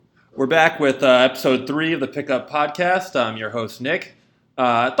We're back with episode 3 of the PickUp podcast. I'm your host, Nick.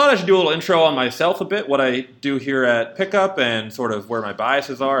 I thought I should do a little intro on myself a bit, what I do here at PickUp and sort of where my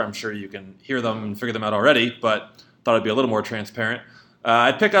biases are. I'm sure you can hear them and figure them out already, but thought I'd be a little more transparent.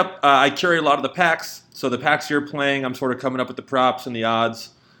 At PickUp, I curate a lot of the packs. So the packs you're playing, I'm sort of coming up with the props and the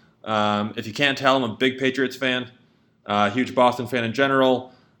odds. If you can't tell, I'm a big Patriots fan, huge Boston fan in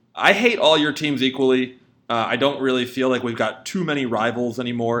general. I hate all your teams equally. I don't really feel like we've got too many rivals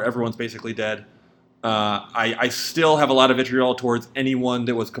anymore. Everyone's basically dead. I still have a lot of vitriol towards anyone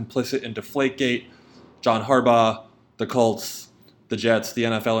that was complicit in Deflategate, John Harbaugh, the Colts, the Jets, the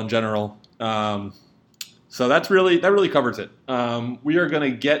NFL in general. So that really covers it. We are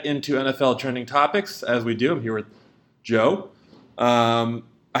going to get into NFL trending topics as we do. I'm here with Joe. I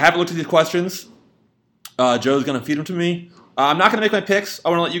haven't looked at these questions. Joe's going to feed them to me. I'm not going to make my picks. I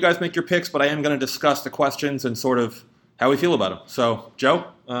want to let you guys make your picks, but I am going to discuss the questions and sort of how we feel about them. So, Joe,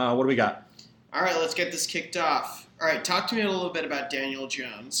 what do we got? All right, let's get this kicked off. All right, talk to me a little bit about Daniel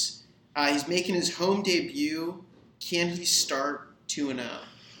Jones. He's making his home debut. Can he start 2-0?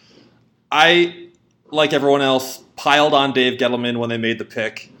 I, like everyone else, piled on Dave Gettleman when they made the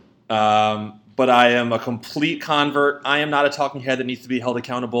pick. But I am a complete convert. I am not a talking head that needs to be held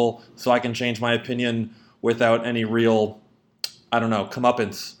accountable, so I can change my opinion without any real,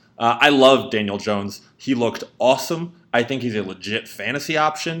 comeuppance. I love Daniel Jones. He looked awesome. I think he's a legit fantasy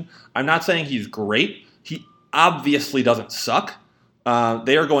option. I'm not saying he's great. He obviously doesn't suck.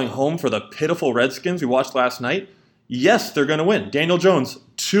 They are going home for the pitiful Redskins we watched last night. Yes, they're going to win. Daniel Jones,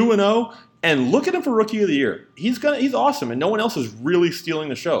 2-0, and look at him for Rookie of the Year. He's awesome, and no one else is really stealing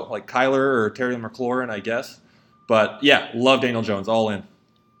the show, like Kyler or Terry McLaurin, I guess. But yeah, love Daniel Jones, all in.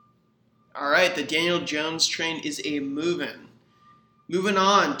 All right, the Daniel Jones train is a moving. Moving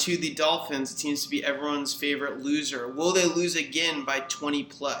on to the Dolphins, it seems to be everyone's favorite loser. Will they lose again by 20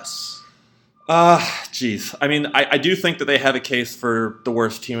 plus? Geez. I mean, I do think that they have a case for the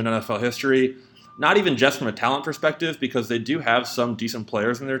worst team in NFL history. Not even just from a talent perspective, because they do have some decent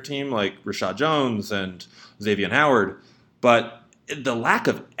players in their team, like Rashad Jones and Xavier Howard. But the lack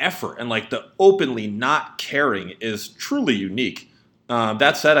of effort and the openly not caring is truly unique.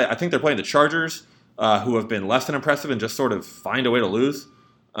 That said, I think they're playing the Chargers, who have been less than impressive and just sort of find a way to lose.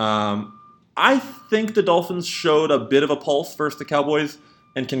 I think the Dolphins showed a bit of a pulse versus the Cowboys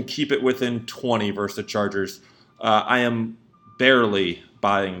and can keep it within 20 versus the Chargers. I am barely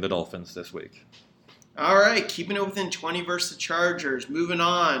buying the Dolphins this week. All right, keeping it within 20 versus the Chargers. Moving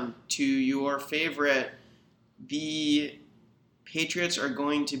on to your favorite. The Patriots are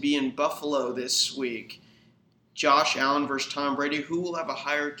going to be in Buffalo this week. Josh Allen versus Tom Brady. Who will have a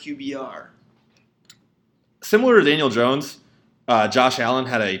higher QBR? Similar to Daniel Jones, Josh Allen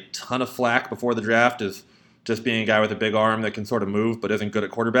had a ton of flack before the draft as just being a guy with a big arm that can sort of move but isn't good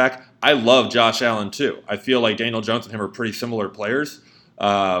at quarterback. I love Josh Allen too. I feel like Daniel Jones and him are pretty similar players.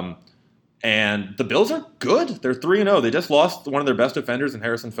 And the Bills are good. They're 3-0. They just lost one of their best defenders in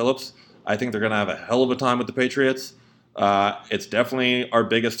Harrison Phillips. I think they're going to have a hell of a time with the Patriots. It's definitely our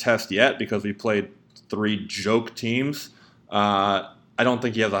biggest test yet because we played 3 joke teams. I don't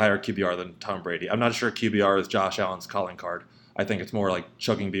think he has a higher QBR than Tom Brady. I'm not sure QBR is Josh Allen's calling card. I think it's more like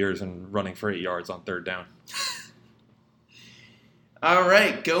chugging beers and running for 8 yards on third down. All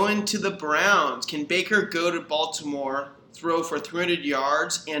right, going to the Browns. Can Baker go to Baltimore, throw for 300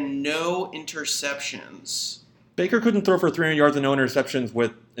 yards and no interceptions? Baker couldn't throw for 300 yards and no interceptions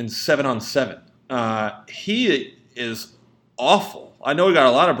in 7-on-7. He is awful. I know we got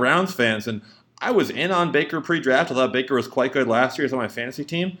a lot of Browns fans, and I was in on Baker pre-draft. I thought Baker was quite good last year. He's on my fantasy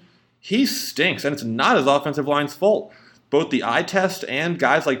team. He stinks, and it's not his offensive line's fault. Both the eye test and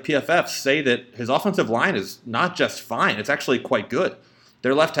guys like PFF say that his offensive line is not just fine. It's actually quite good.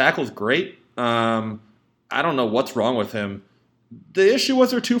 Their left tackle is great. I don't know what's wrong with him. The issue was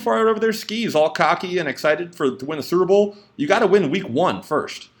they're too far out over their skis, all cocky and excited to win the Super Bowl. You got to win week 1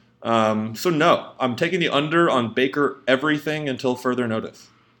 first. So no, I'm taking the under on Baker everything until further notice.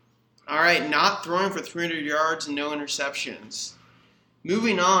 All right, not throwing for 300 yards and no interceptions.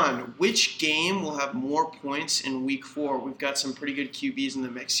 Moving on, which game will have more points in Week 4? We've got some pretty good QBs in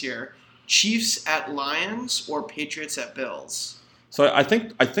the mix here. Chiefs at Lions or Patriots at Bills? So I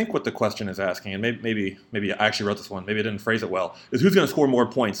think what the question is asking, and maybe I actually wrote this one, maybe I didn't phrase it well, is who's going to score more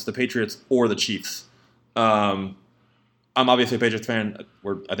points, the Patriots or the Chiefs? I'm obviously a Patriots fan.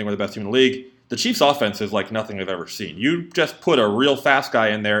 I think we're the best team in the league. The Chiefs' offense is like nothing I've ever seen. You just put a real fast guy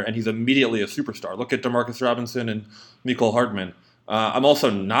in there, and he's immediately a superstar. Look at Demarcus Robinson and Mecole Hardman. I'm also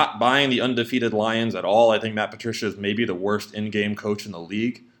not buying the undefeated Lions at all. I think Matt Patricia is maybe the worst in-game coach in the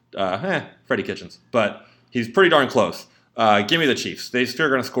league. Freddie Kitchens. But he's pretty darn close. Give me the Chiefs. They're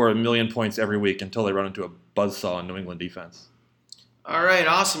going to score 1 million points every week until they run into a buzzsaw in New England defense. All right,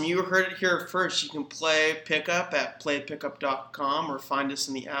 awesome. You heard it here first. You can play Pickup at playpickup.com or find us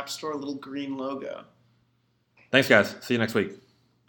in the App Store, little green logo. Thanks, guys. See you next week.